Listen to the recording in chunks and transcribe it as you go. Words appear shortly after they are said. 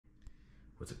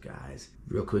What's up, guys?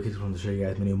 Real quick, I just wanted to show you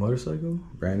guys my new motorcycle.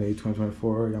 Brand new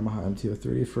 2024 Yamaha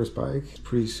MT-03, first bike. It's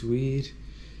pretty sweet.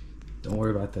 Don't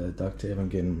worry about the duct tape.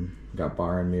 Got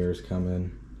bar and mirrors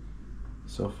coming.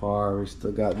 So far, we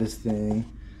still got this thing.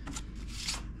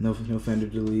 No fender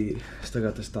delete. Still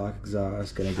got the stock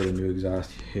exhaust. Gonna get a new exhaust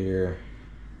here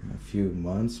in a few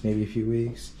months, maybe a few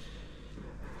weeks.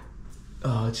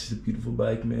 Oh, it's just a beautiful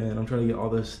bike, man. I'm trying to get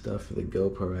all this stuff for the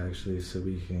GoPro actually, so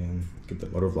we can get the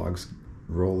motor vlogs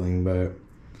rolling, but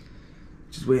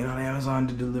just waiting on Amazon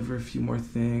to deliver a few more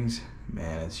things.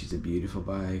 Man, it's just a beautiful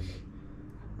bike.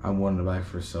 I wanted a bike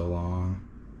for so long.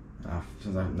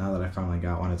 Now that I finally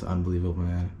got one, it's unbelievable,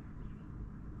 man.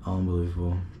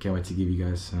 Unbelievable. Can't wait to give you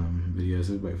guys some videos.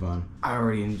 It's way fun. I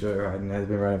already enjoy riding. I've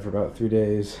been riding for about 3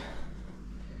 days.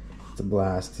 It's a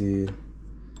blast, dude.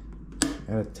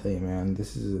 I gotta tell you, man,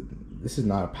 this is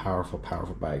not a powerful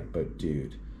bike, but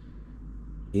dude,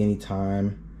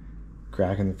 anytime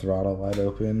cracking the throttle wide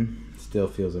open still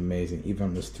feels amazing. Even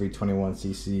on this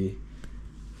 321cc,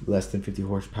 less than 50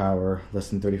 horsepower, less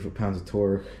than 30 foot-pounds of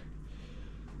torque.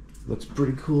 Looks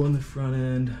pretty cool in the front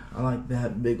end. I like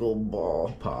that big old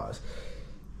ball. Pause.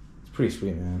 It's pretty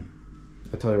sweet, man.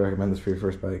 I totally recommend this for your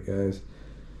first bike, guys.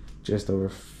 Just over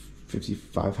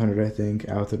 5,500, I think,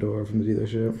 out the door from the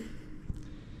dealership.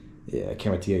 Yeah, I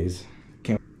can't wait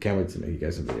to make you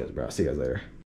guys some videos, bro. See you guys later.